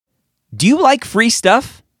Do you like free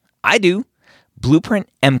stuff? I do.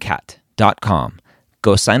 BlueprintMCAT.com.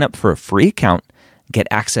 Go sign up for a free account. Get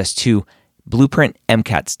access to Blueprint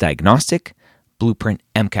MCAT's diagnostic, Blueprint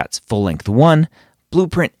MCAT's full-length 1,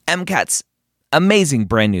 Blueprint MCAT's amazing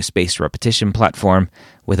brand new spaced repetition platform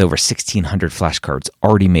with over 1,600 flashcards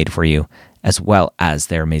already made for you, as well as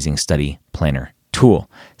their amazing study planner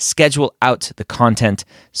tool. Schedule out the content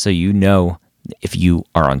so you know if you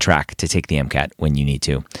are on track to take the MCAT when you need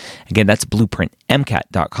to. Again, that's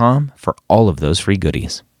BlueprintMCAT.com for all of those free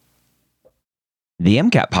goodies. The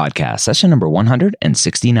MCAT Podcast, session number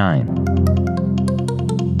 169.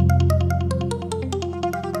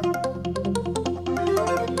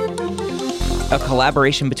 A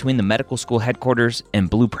collaboration between the medical school headquarters and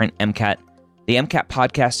Blueprint MCAT. The MCAT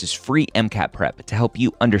Podcast is free MCAT prep to help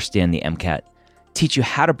you understand the MCAT, teach you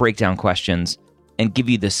how to break down questions, and give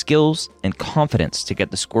you the skills and confidence to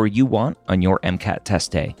get the score you want on your MCAT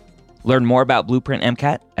test day. Learn more about Blueprint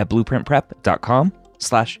MCAT at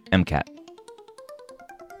blueprintprep.com/MCAT.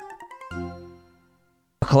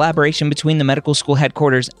 A collaboration between the medical school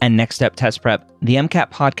headquarters and Next Step Test Prep, the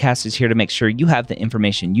MCAT Podcast is here to make sure you have the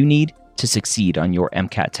information you need to succeed on your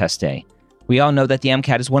MCAT test day. We all know that the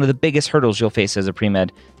MCAT is one of the biggest hurdles you'll face as a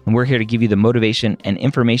pre-med, and we're here to give you the motivation and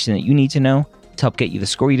information that you need to know to help get you the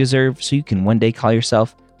score you deserve so you can one day call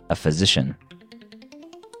yourself a physician.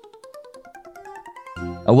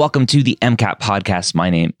 Welcome to the MCAT Podcast. My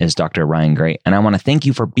name is Dr. Ryan Gray, and I want to thank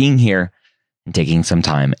you for being here and taking some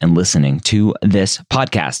time and listening to this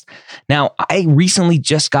podcast. Now, I recently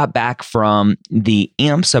just got back from the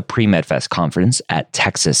AAMC Pre-Med Fest conference at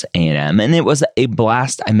Texas A&M, and it was a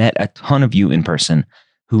blast. I met a ton of you in person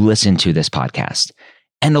who listened to this podcast.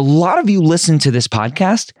 And a lot of you listen to this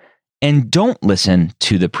podcast and don't listen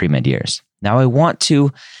to the pre-med years. Now, I want to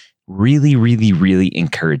really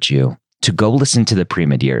encourage you to go listen to the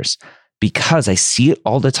pre-med years because I see it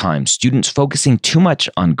all the time. Students focusing too much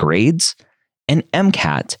on grades and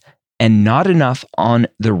MCAT and not enough on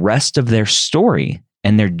the rest of their story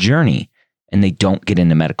and their journey, and they don't get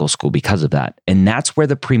into medical school because of that. And that's where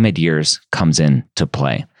the pre-med years comes in to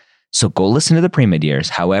play. So go listen to the pre-med years.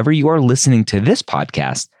 However you are listening to this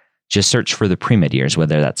podcast, just search for the pre-med years,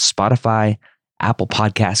 whether that's Spotify, Apple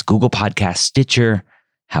Podcasts, Google Podcasts, Stitcher,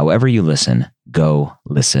 however you listen, go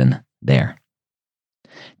listen there.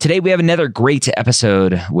 Today, we have another great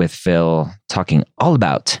episode with Phil talking all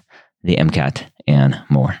about the MCAT and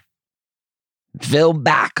more. Phil,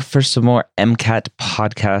 back for some more MCAT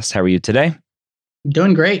podcasts. How are you today?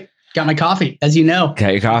 Doing great. Got my coffee, as you know.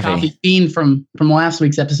 Got your coffee. Coffee fiend from last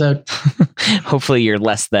week's episode. Hopefully, you're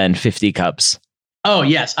less than 50 cups. Oh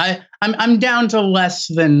yes, I'm down to less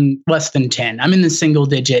than 10. I'm in the single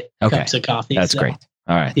digit cups of coffee. That's great.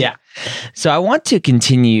 All right. Yeah. So I want to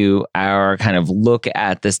continue our kind of look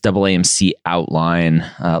at this AAMC outline.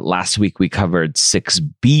 Last week we covered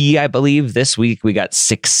 6B, I believe. This week we got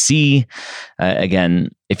 6C.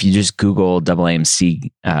 Again, if you just Google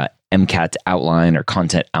AAMC MCAT outline or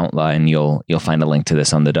content outline, you'll find a link to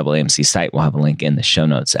this on the AAMC site. We'll have a link in the show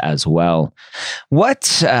notes as well.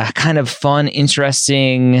 What kind of fun,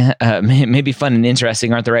 interesting, maybe fun and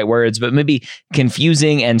interesting aren't the right words, but maybe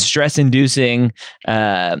confusing and stress-inducing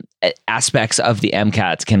aspects of the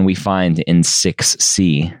MCAT can we find in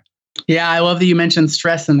 6C? Yeah, I love that you mentioned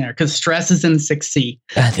stress in there because stress is in 6C.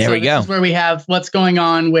 There we go. This is where we have what's going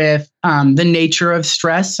on with the nature of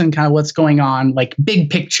stress and kind of what's going on, like big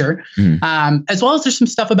picture, as well as there's some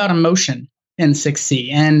stuff about emotion in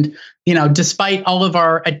 6C. And, you know, despite all of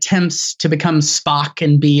our attempts to become Spock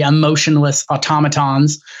and be emotionless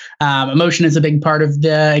automatons, emotion is a big part of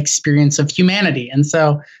the experience of humanity. And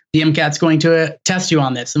so the MCAT's going to test you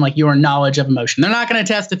on this and like your knowledge of emotion. They're not going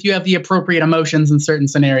to test if you have the appropriate emotions in certain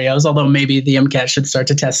scenarios, although maybe the MCAT should start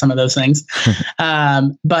to test some of those things.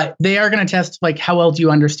 But they are going to test like how well do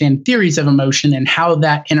you understand theories of emotion and how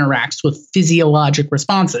that interacts with physiologic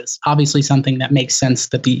responses. Obviously something that makes sense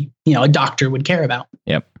that a doctor would care about.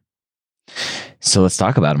 Yep. So let's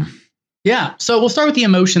talk about them. Yeah. So we'll start with the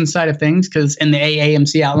emotion side of things because in the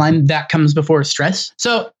AAMC outline, that comes before stress.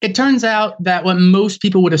 So it turns out that what most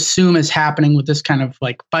people would assume is happening with this kind of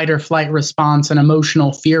like fight or flight response and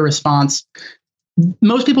emotional fear response,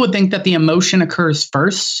 most people would think that the emotion occurs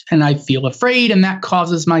first and I feel afraid and that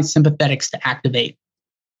causes my sympathetics to activate.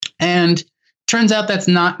 And turns out that's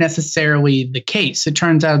not necessarily the case. It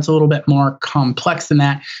turns out it's a little bit more complex than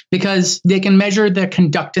that because they can measure the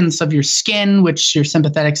conductance of your skin, which your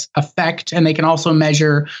sympathetics affect, and they can also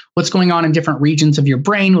measure what's going on in different regions of your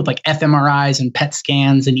brain with like fMRIs and PET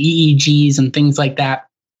scans and EEGs and things like that.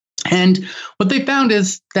 And what they found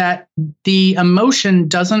is that the emotion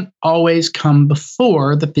doesn't always come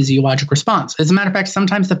before the physiologic response. As a matter of fact,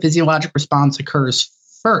 sometimes the physiologic response occurs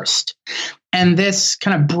first. And this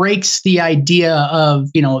kind of breaks the idea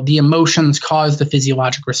of, the emotions cause the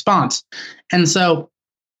physiologic response. And so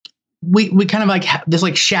we kind of this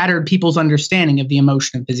shattered people's understanding of the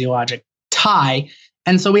emotion and physiologic tie.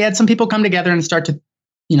 And so we had some people come together and start to,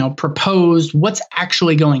 propose what's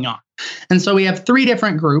actually going on. And so we have three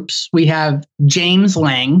different groups. We have James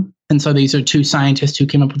Lange. And so these are two scientists who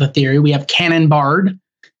came up with a theory. We have Cannon-Bard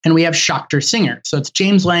and we have Schachter Singer. So it's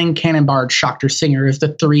James Lange, Cannon-Bard, Schachter Singer is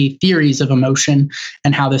the three theories of emotion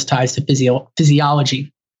and how this ties to physiology.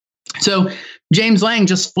 So James Lange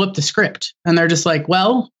just flipped the script and they're just like,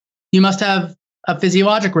 well, you must have a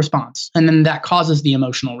physiologic response, and then that causes the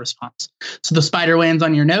emotional response. So the spider lands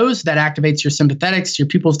on your nose, that activates your sympathetics, your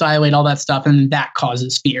pupils dilate, all that stuff, and that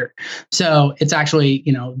causes fear. So it's actually,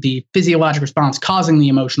 the physiologic response causing the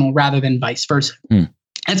emotional rather than vice versa.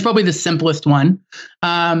 It's probably the simplest one.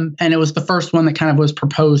 And it was the first one that kind of was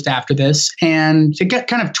proposed after this, and it got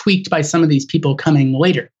kind of tweaked by some of these people coming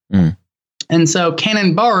later. And so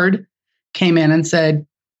Cannon-Bard came in and said,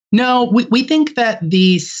 no, we think that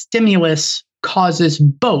the stimulus causes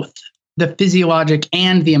both the physiologic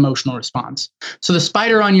and the emotional response. So the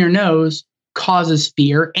spider on your nose causes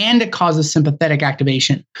fear and it causes sympathetic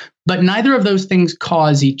activation, but neither of those things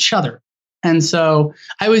cause each other. And so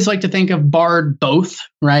I always like to think of Bard both,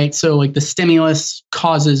 right? So the stimulus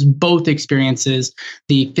causes both experiences,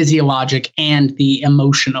 the physiologic and the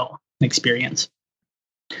emotional experience.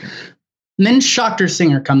 And then Schachter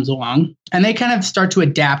Singer comes along and they kind of start to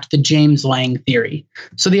adapt the James Lange theory.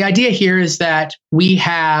 So the idea here is that we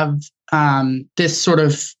have this sort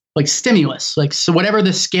of stimulus, so whatever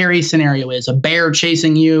the scary scenario is, a bear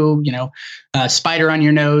chasing you, a spider on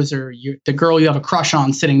your nose, or the girl you have a crush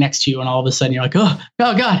on sitting next to you, and all of a sudden you're like, oh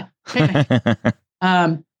God.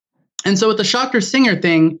 And so with the Schachter Singer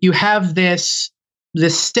thing, you have this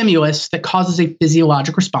stimulus that causes a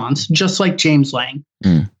physiologic response, just like James Lange.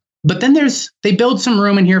 But then they build some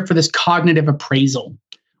room in here for this cognitive appraisal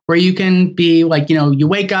where you can be you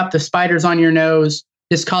wake up, the spider's on your nose,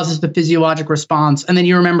 this causes the physiologic response. And then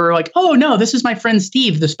you remember oh no, this is my friend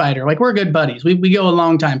Steve, the spider. We're good buddies. We go a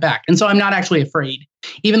long time back. And so I'm not actually afraid.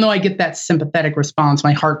 Even though I get that sympathetic response,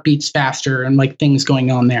 my heart beats faster and things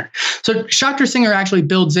going on there. So Schachter Singer actually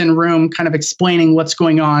builds in room kind of explaining what's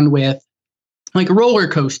going on with roller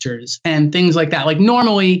coasters and things like that.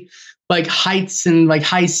 Normally, heights and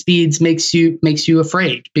high speeds makes you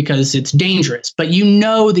afraid because it's dangerous, but you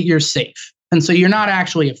know that you're safe. And so you're not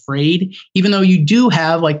actually afraid, even though you do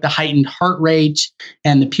have the heightened heart rate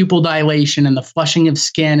and the pupil dilation and the flushing of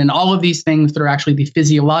skin and all of these things that are actually the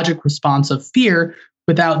physiologic response of fear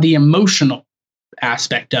without the emotional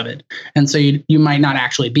aspect of it. And so you might not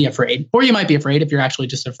actually be afraid, or you might be afraid if you're actually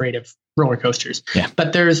just afraid of roller coasters. Yeah.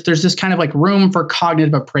 But there's this kind of room for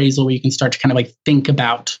cognitive appraisal where you can start to kind of think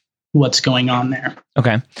about what's going on there.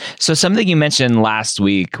 Okay. So something you mentioned last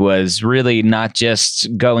week was really not just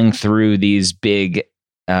going through these big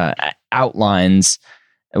outlines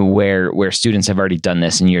where students have already done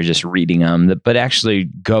this and you're just reading them, but actually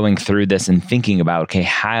going through this and thinking about, okay,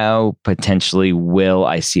 how potentially will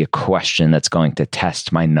I see a question that's going to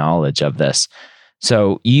test my knowledge of this?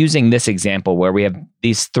 So using this example where we have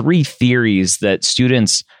these three theories that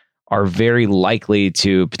students are very likely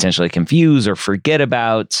to potentially confuse or forget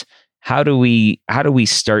about, how do we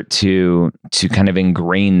start to kind of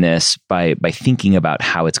ingrain this by thinking about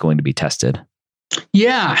how it's going to be tested?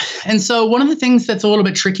 Yeah. And so one of the things that's a little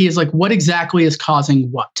bit tricky is what exactly is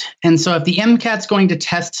causing what? And so if the MCAT's going to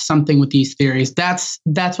test something with these theories, that's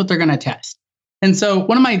what they're going to test. And so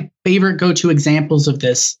one of my favorite go-to examples of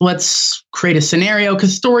this, let's create a scenario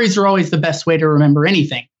because stories are always the best way to remember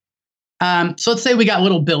anything. So let's say we got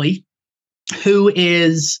little Billy, who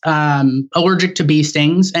is allergic to bee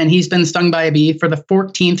stings, and he's been stung by a bee for the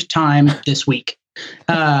 14th time this week.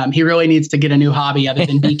 He really needs to get a new hobby other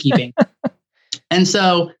than beekeeping. And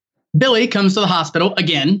so Billy comes to the hospital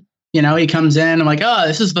again. He comes in. I'm like, oh,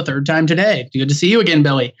 this is the third time today. Good to see you again,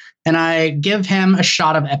 Billy. And I give him a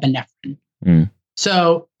shot of epinephrine.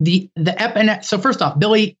 So the epinephrine. So first off,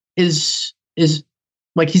 Billy is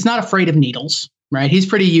he's not afraid of needles. Right. He's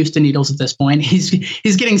pretty used to needles at this point.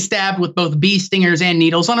 He's getting stabbed with both bee stingers and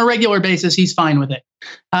needles on a regular basis. He's fine with it.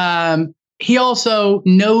 He also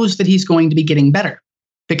knows that he's going to be getting better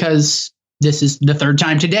because this is the third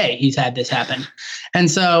time today he's had this happen.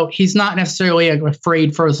 And so he's not necessarily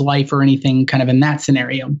afraid for his life or anything kind of in that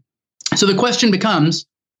scenario. So the question becomes,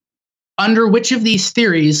 under which of these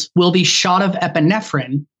theories will the shot of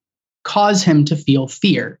epinephrine cause him to feel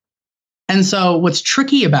fear? And so what's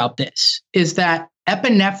tricky about this is that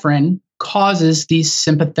epinephrine causes the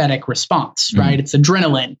sympathetic response, right? It's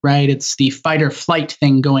adrenaline, right? It's the fight or flight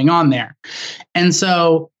thing going on there. And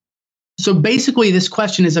so basically this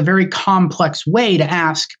question is a very complex way to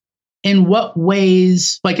ask, in what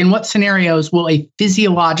ways, like in what scenarios will a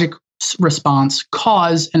physiologic response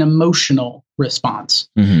cause an emotional response,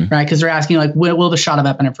 right? Because they're asking like, will the shot of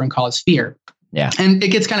epinephrine cause fear? Yeah. And it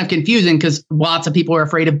gets kind of confusing because lots of people are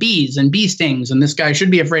afraid of bees and bee stings, and this guy should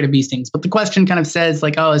be afraid of bee stings. But the question kind of says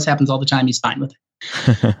like, oh, this happens all the time. He's fine with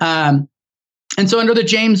it. And so under the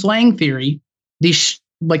James Lange theory,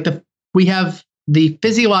 we have the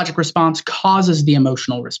physiologic response causes the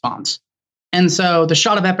emotional response. And so the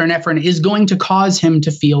shot of epinephrine is going to cause him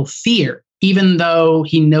to feel fear, even though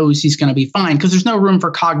he knows he's going to be fine, because there's no room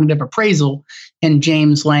for cognitive appraisal in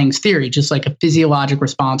James Lange's theory, just like a physiologic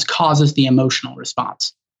response causes the emotional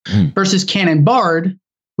response. Versus Cannon-Bard,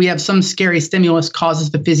 we have some scary stimulus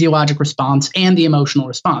causes the physiologic response and the emotional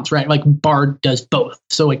response, right? Like Bard does both.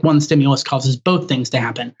 So like one stimulus causes both things to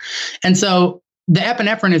happen. And so the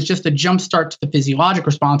epinephrine is just a jumpstart to the physiologic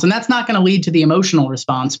response. And that's not going to lead to the emotional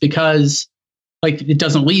response because like it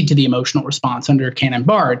doesn't lead to the emotional response under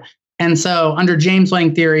Cannon-Bard. And so under James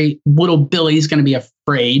Lange theory, little Billy's going to be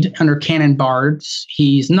afraid. Under Cannon-Bard's,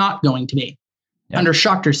 he's not going to be. Yeah. Under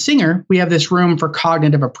Schachter Singer, we have this room for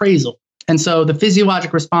cognitive appraisal. And so the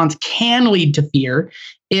physiologic response can lead to fear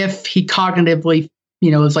if he cognitively,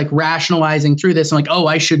 is like rationalizing through this and like, oh,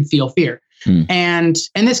 I should feel fear. And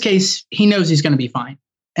in this case, he knows he's going to be fine.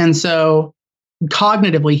 And so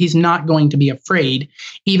cognitively, he's not going to be afraid,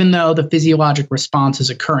 even though the physiologic response is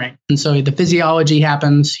occurring. And so the physiology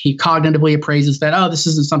happens. He cognitively appraises that, oh, this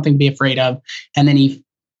isn't something to be afraid of. And then he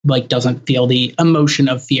like doesn't feel the emotion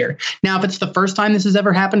of fear. Now, if it's the first time this has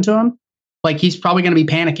ever happened to him, like he's probably going to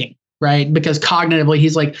be panicking, right? Because cognitively,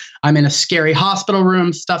 he's like, I'm in a scary hospital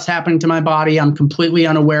room. Stuff's happening to my body. I'm completely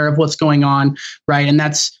unaware of what's going on, right? And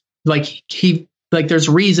that's like there's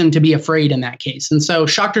reason to be afraid in that case. And so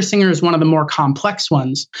Schachter Singer is one of the more complex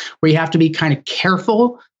ones where you have to be kind of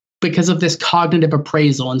careful because of this cognitive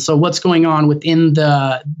appraisal. And so what's going on within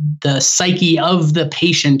the psyche of the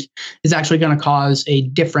patient is actually going to cause a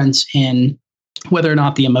difference in whether or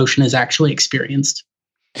not the emotion is actually experienced.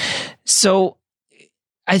 So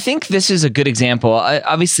I think this is a good example.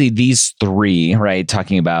 Obviously, these three, right,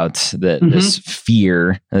 talking about this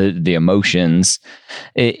fear, the emotions,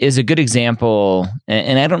 is a good example.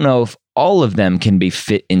 And I don't know if all of them can be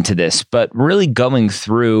fit into this, but really going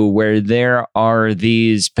through where there are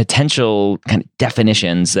these potential kind of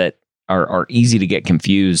definitions that are easy to get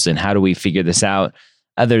confused. And how do we figure this out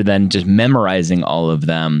other than just memorizing all of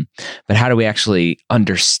them? But how do we actually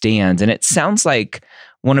understand? And it sounds like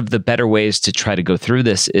one of the better ways to try to go through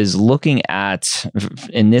this is looking at,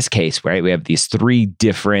 in this case, right, we have these three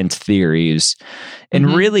different theories.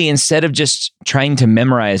 And really, instead of just trying to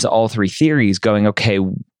memorize all three theories, going, okay,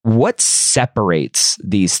 what separates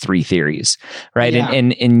these three theories, right? Yeah.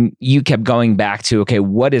 And you kept going back to, okay,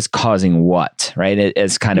 what is causing what, right?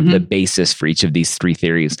 As kind of the basis for each of these three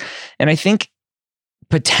theories. And I think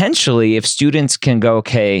potentially, if students can go,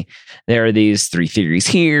 okay, there are these three theories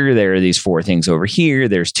here, there are these four things over here,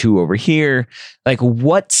 there's two over here, like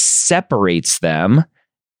what separates them,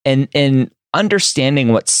 and understanding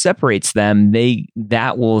what separates them,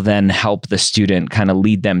 that will then help the student kind of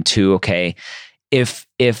lead them to, okay,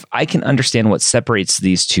 if I can understand what separates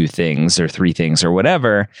these two things or three things or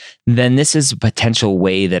whatever, then this is a potential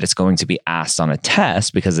way that it's going to be asked on a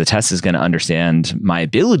test, because the test is going to understand my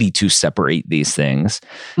ability to separate these things.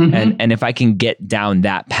 And if I can get down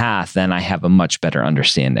that path, then I have a much better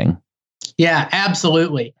understanding. Yeah,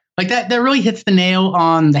 absolutely. Like that really hits the nail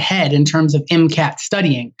on the head in terms of MCAT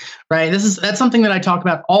studying, right? That's something that I talk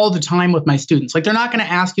about all the time with my students. Like they're not going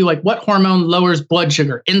to ask you like what hormone lowers blood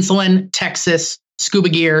sugar, insulin, Texas, scuba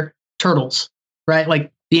gear, turtles, right?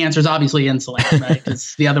 Like the answer is obviously insulin, right?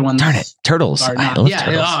 Because the other ones, darn it, turtles. I love turtles.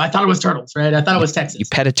 Oh, I thought it was turtles, right? I thought it was Texas. You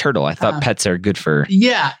pet a turtle. I thought pets are good for.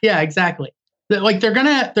 Yeah, exactly. Like they're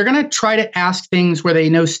gonna try to ask things where they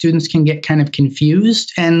know students can get kind of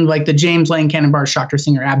confused, and like the James Lange, Cannon-Bard, Schachter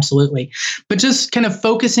Singer, absolutely. But just kind of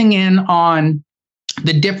focusing in on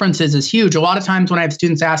the differences is huge. A lot of times when I have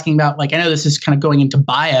students asking about, like, I know this is kind of going into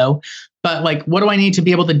bio, but like, what do I need to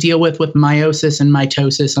be able to deal with meiosis and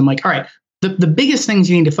mitosis? I'm like, all right, the biggest things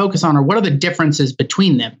you need to focus on are what are the differences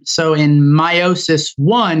between them. So in meiosis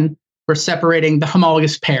 1. We're separating the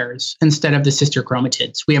homologous pairs instead of the sister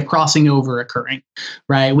chromatids. We have crossing over occurring,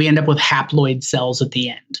 right? We end up with haploid cells at the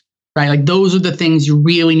end, right? Like those are the things you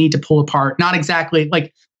really need to pull apart. Not exactly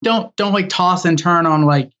like don't like toss and turn on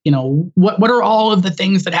like, what are all of the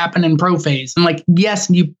things that happen in prophase? And like, yes,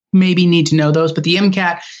 you maybe need to know those, but the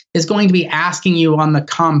MCAT is going to be asking you on the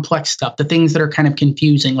complex stuff, the things that are kind of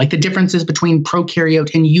confusing, like the differences between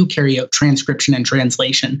prokaryote and eukaryote transcription and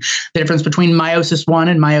translation, the difference between meiosis 1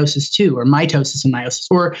 and meiosis 2, or mitosis and meiosis,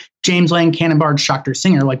 or James Lange, Cannon-Bard, Schachter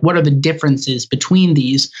Singer. Like, what are the differences between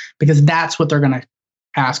these? Because that's what they're going to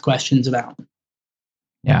ask questions about.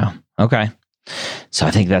 Yeah. Okay. So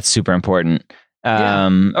I think that's super important.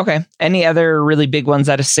 Okay. Any other really big ones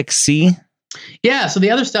out of 6C? Yeah. So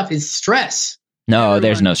the other stuff is stress. No,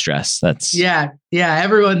 there's no stress. That's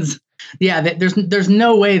everyone's there's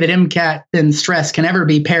no way that MCAT and stress can ever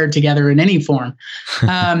be paired together in any form.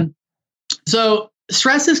 So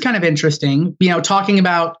stress is kind of interesting, talking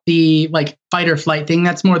about the like fight or flight thing.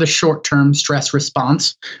 That's more the short-term stress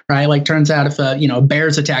response, right? Like turns out if a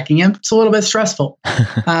bear's attacking you, it's a little bit stressful.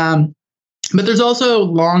 But there's also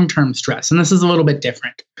long-term stress, and this is a little bit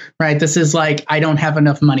different, right? This is like, I don't have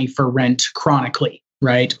enough money for rent chronically,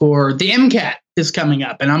 right? Or the MCAT is coming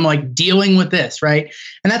up and I'm like dealing with this, right?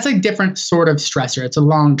 And that's a different sort of stressor. It's a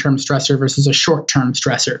long-term stressor versus a short-term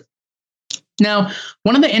stressor. Now,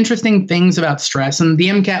 one of the interesting things about stress, and the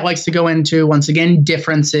MCAT likes to go into, once again,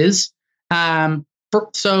 differences.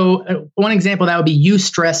 So one example, that would be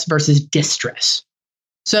eustress versus distress.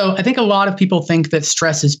 So I think a lot of people think that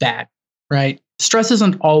stress is bad, right? Stress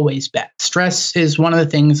isn't always bad. Stress is one of the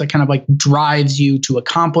things that kind of like drives you to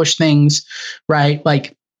accomplish things, right?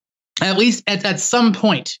 Like at least at some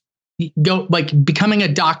point, becoming a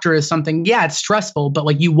doctor is something, it's stressful, but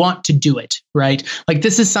like you want to do it, right? Like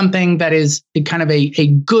this is something that is kind of a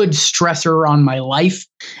good stressor on my life,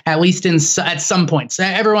 at least at some point. So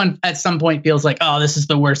everyone at some point feels like, oh, this is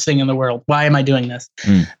the worst thing in the world. Why am I doing this?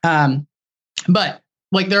 But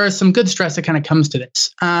like there is some good stress that kind of comes to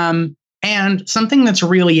this. And something that's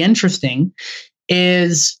really interesting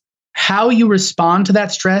is how you respond to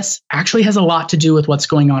that stress actually has a lot to do with what's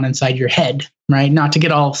going on inside your head, right? Not to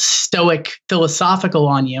get all stoic philosophical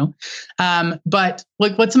on you. But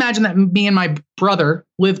like, let's imagine that me and my brother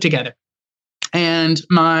live together and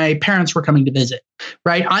my parents were coming to visit,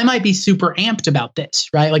 right? I might be super amped about this,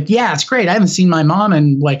 right? Like, yeah, it's great. I haven't seen my mom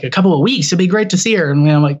in like a couple of weeks. It'd be great to see her. And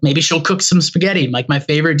like, maybe she'll cook some spaghetti, like my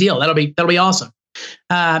favorite deal. That'll be awesome.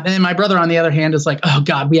 And then my brother, on the other hand, is like, oh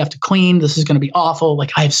God, we have to clean. This is going to be awful.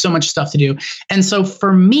 Like I have so much stuff to do. And so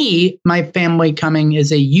for me, my family coming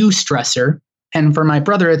is a eustressor. And for my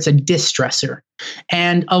brother, it's a distressor.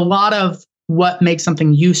 And a lot of what makes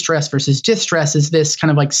something eustress versus distress is this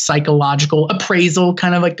kind of like psychological appraisal,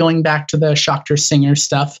 kind of like going back to the Schachter Singer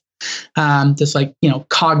stuff. This like,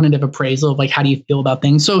 cognitive appraisal of like, how do you feel about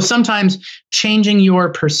things? So sometimes changing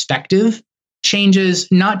your perspective changes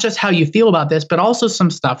not just how you feel about this, but also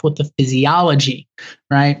some stuff with the physiology,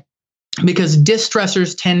 right? Because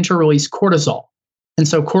distressors tend to release cortisol. And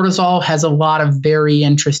so cortisol has a lot of very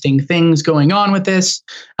interesting things going on with this.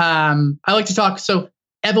 I like to talk, so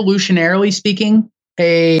evolutionarily speaking,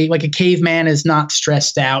 a caveman is not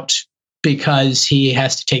stressed out because he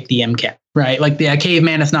has to take the MCAT, right? Like the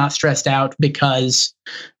caveman is not stressed out because,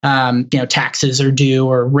 taxes are due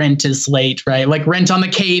or rent is late, right? Like rent on the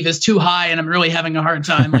cave is too high and I'm really having a hard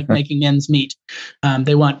time like making ends meet.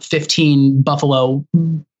 They want 15 buffalo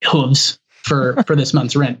hooves for this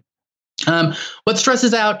month's rent. What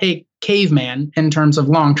stresses out a caveman in terms of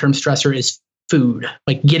long-term stressor is food,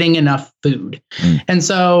 like getting enough food. And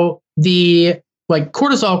so the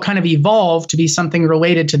cortisol kind of evolved to be something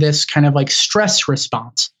related to this kind of like stress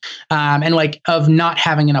response and like of not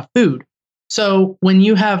having enough food. So when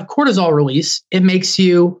you have cortisol release, it makes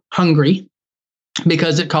you hungry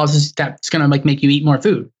because that's going to like make you eat more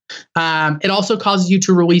food. It also causes you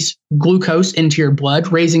to release glucose into your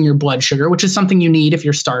blood, raising your blood sugar, which is something you need if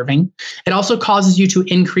you're starving. It also causes you to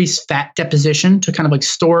increase fat deposition, to kind of like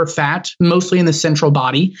store fat, mostly in the central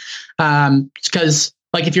body. Because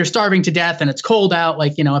like if you're starving to death and it's cold out,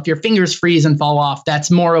 like, if your fingers freeze and fall off,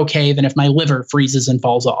 that's more okay than if my liver freezes and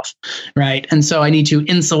falls off, right? And so I need to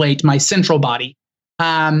insulate my central body.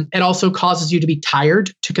 It also causes you to be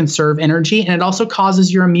tired to conserve energy, and it also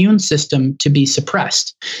causes your immune system to be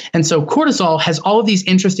suppressed. And so cortisol has all of these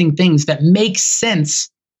interesting things that make sense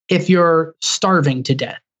if you're starving to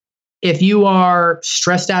death. If you are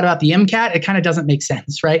stressed out about the MCAT, it kind of doesn't make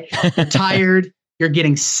sense, right? You're tired, you're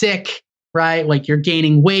getting sick, right? Like you're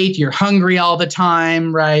gaining weight, you're hungry all the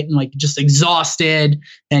time, right? And like just exhausted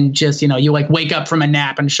and just, you like wake up from a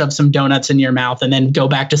nap and shove some donuts in your mouth and then go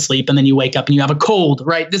back to sleep. And then you wake up and you have a cold,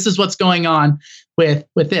 right? This is what's going on with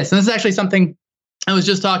this. And this is actually something I was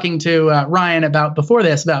just talking to Ryan about before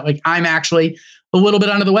this about like, I'm actually a little bit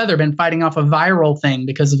under the weather, been fighting off a viral thing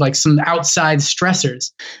because of like some outside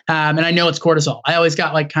stressors. And I know it's cortisol. I always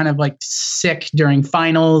got like kind of like sick during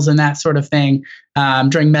finals and that sort of thing.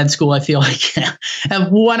 During med school, I feel like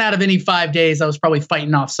 1 out of any 5 days, I was probably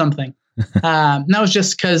fighting off something. And that was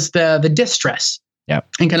just because the distress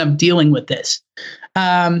and kind of dealing with this.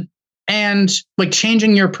 And like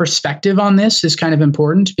changing your perspective on this is kind of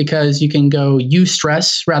important because you can go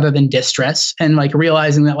eustress rather than distress, and like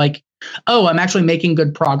realizing that like, oh, I'm actually making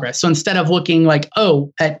good progress. So instead of looking like,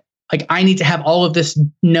 I need to have all of this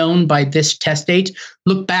known by this test date,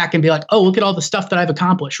 look back and be like, oh, look at all the stuff that I've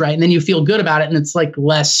accomplished, right? And then you feel good about it, and it's like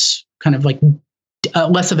less kind of like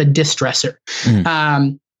less of a distressor.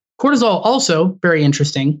 Cortisol also, very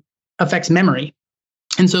interesting, affects memory.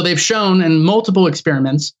 And so they've shown in multiple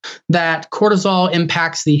experiments that cortisol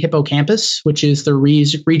impacts the hippocampus, which is the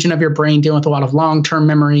region of your brain dealing with a lot of long-term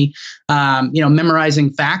memory,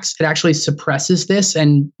 memorizing facts. It actually suppresses this.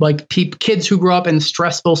 And like kids who grow up in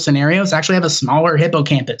stressful scenarios actually have a smaller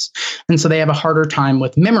hippocampus. And so they have a harder time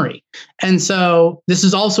with memory. And so this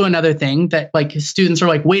is also another thing that like students are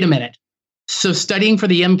like, wait a minute. So studying for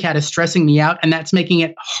the MCAT is stressing me out, and that's making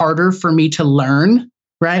it harder for me to learn,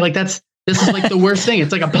 right? Like this is like the worst thing.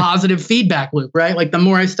 It's like a positive feedback loop, right? Like the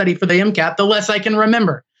more I study for the MCAT, the less I can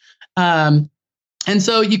remember. And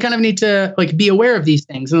so you kind of need to like be aware of these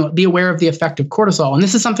things and be aware of the effect of cortisol. And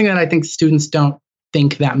this is something that I think students don't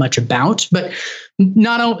think that much about, but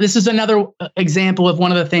this is another example of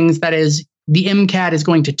one of the things that is the MCAT is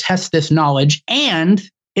going to test this knowledge, and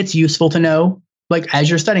it's useful to know like as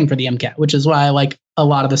you're studying for the MCAT, which is why I like a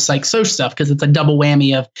lot of the psych-soc stuff, because it's a double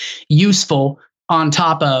whammy of useful on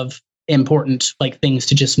top of important like things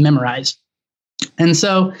to just memorize. And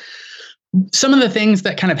so some of the things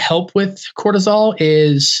that kind of help with cortisol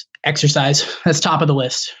is exercise. That's top of the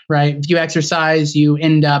list, right? If you exercise, you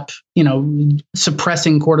end up,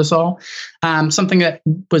 suppressing cortisol. Something that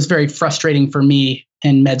was very frustrating for me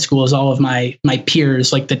in med school is all of my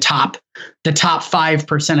peers, like the top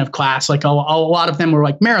 5% of class, like a lot of them were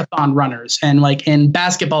like marathon runners and like in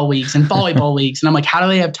basketball leagues and volleyball leagues. And I'm like, how do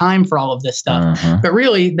they have time for all of this stuff? But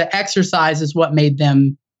really the exercise is what made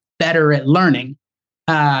them better at learning.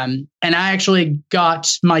 And I actually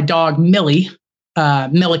got my dog, Millie,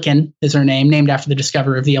 Milliken is her name, named after the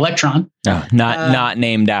discoverer of the electron. Oh, not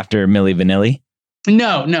named after Milli Vanilli?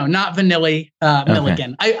 No, not Vanilli,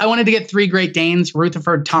 Milliken. Okay. I wanted to get 3 Great Danes,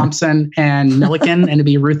 Rutherford, Thompson, and Milliken, and to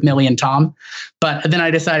be Ruth, Millie, and Tom. But then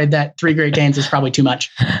I decided that 3 Great Danes is probably too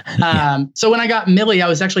much. So when I got Millie, I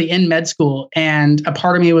was actually in med school, and a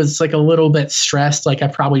part of me was like a little bit stressed, like I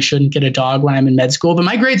probably shouldn't get a dog when I'm in med school. But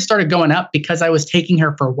my grades started going up because I was taking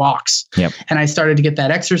her for walks. Yep. And I started to get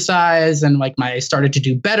that exercise, and like I started to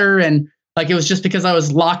do better. And like it was just because I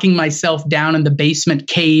was locking myself down in the basement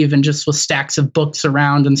cave and just with stacks of books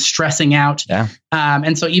around and stressing out. Yeah.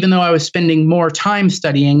 And so even though I was spending more time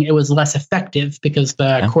studying, it was less effective because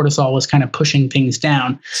the cortisol was kind of pushing things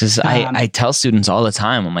down. I tell students all the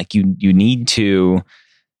time, I'm like, you need to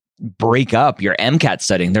break up your MCAT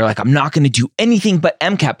studying. They're like, I'm not going to do anything but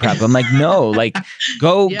MCAT prep. I'm like, no, like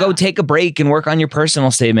go take a break and work on your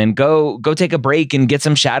personal statement. Go take a break and get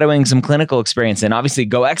some shadowing, some clinical experience, and obviously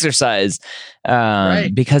go exercise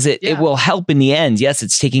because it will help in the end. Yes,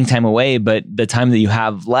 it's taking time away, but the time that you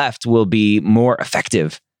have left will be more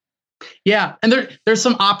effective. Yeah. And there's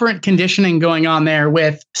some operant conditioning going on there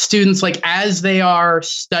with students, like as they are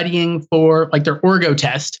studying for like their orgo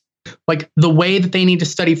test, like the way that they need to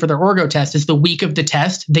study for their orgo test is the week of the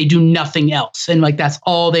test, they do nothing else. And like, that's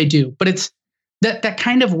all they do. But it's that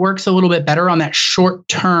kind of works a little bit better on that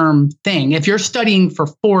short-term thing. If you're studying for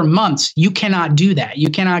 4 months, you cannot do that. You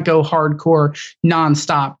cannot go hardcore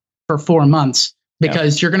nonstop for 4 months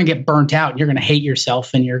because you're going to get burnt out. You're going to hate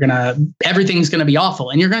yourself and everything's going to be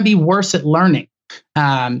awful and you're going to be worse at learning.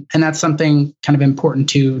 And that's something kind of important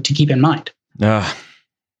to keep in mind.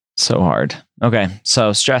 So hard. Okay.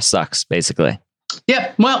 So stress sucks, basically.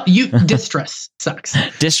 Yeah. Well, distress sucks.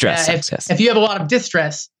 Distress sucks, yes. If you have a lot of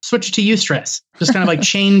distress, switch to eustress. Just kind of like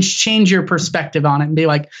change your perspective on it and be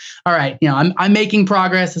like, all right, I'm making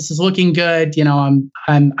progress. This is looking good.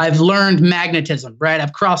 I've learned magnetism, right?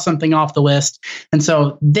 I've crossed something off the list. And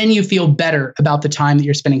so then you feel better about the time that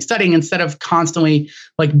you're spending studying instead of constantly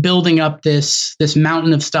like building up this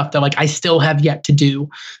mountain of stuff that like I still have yet to do.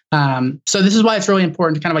 So this is why it's really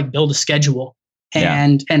important to kind of like build a schedule.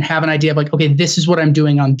 And have an idea of like, okay, this is what I'm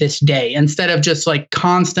doing on this day, instead of just like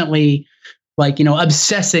constantly like,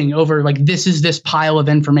 obsessing over like, this is this pile of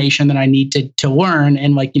information that I need to learn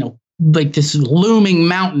and like, like this looming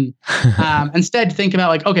mountain. Instead, think about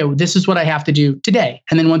like, okay, well, this is what I have to do today.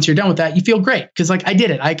 And then once you're done with that, you feel great because like I did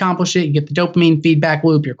it. I accomplished it. You get the dopamine feedback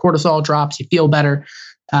loop. Your cortisol drops. You feel better,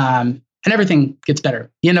 and everything gets better.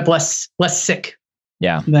 You end up less sick.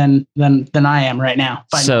 Yeah. Than I am right now.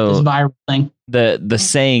 So this viral thing. The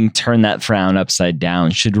saying "turn that frown upside down"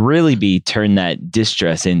 should really be "turn that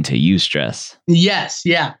distress into eustress." Yes.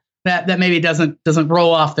 Yeah. That maybe doesn't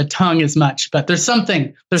roll off the tongue as much, but there's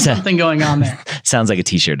something going on there. Sounds like a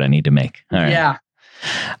t-shirt I need to make. All right. Yeah.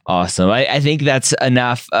 Awesome. I think that's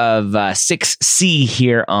enough of 6C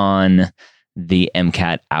here on the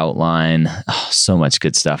MCAT outline. Oh, so much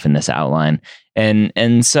good stuff in this outline.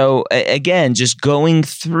 And so again, just going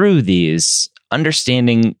through these,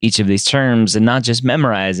 understanding each of these terms and not just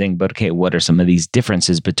memorizing, but okay, what are some of these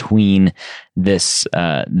differences between this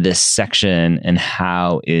section and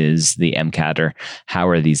how is the MCAT or how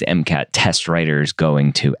are these MCAT test writers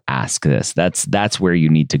going to ask this? That's where you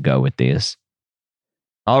need to go with these.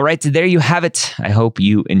 All right, so there you have it. I hope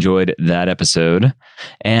you enjoyed that episode.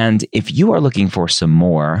 And if you are looking for some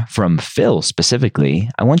more from Phil specifically,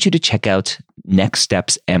 I want you to check out Next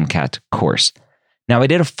Steps MCAT course. Now, I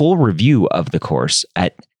did a full review of the course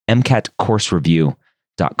at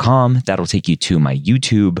MCATcoursereview.com. That'll take you to my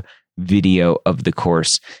YouTube video of the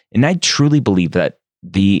course. And I truly believe that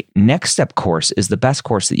the Next Step course is the best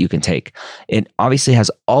course that you can take. It obviously has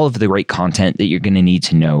all of the right content that you're going to need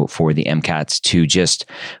to know for the MCATs to just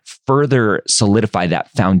further solidify that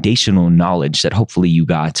foundational knowledge that hopefully you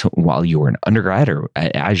got while you were an undergrad or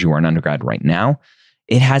as you are an undergrad right now.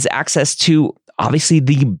 It has access to obviously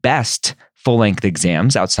the best full-length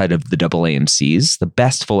exams outside of the AAMCs, the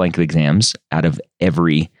best full-length exams out of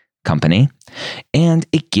every company. And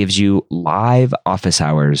it gives you live office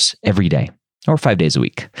hours every day. Or 5 days a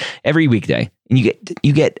week, every weekday. And you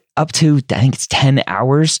get up to, I think it's 10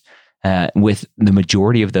 hours, with the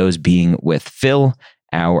majority of those being with Phil,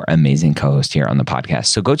 our amazing co-host here on the podcast.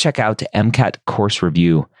 So go check out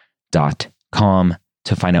MCATcoursereview.com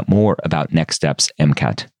to find out more about Next Steps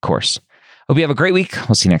MCAT course. Hope you have a great week.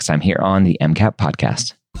 We'll see you next time here on the MCAT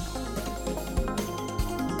podcast.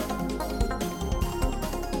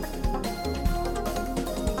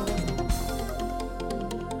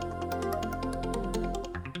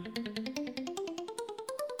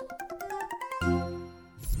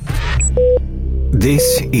 This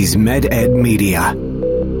is MedEd Media.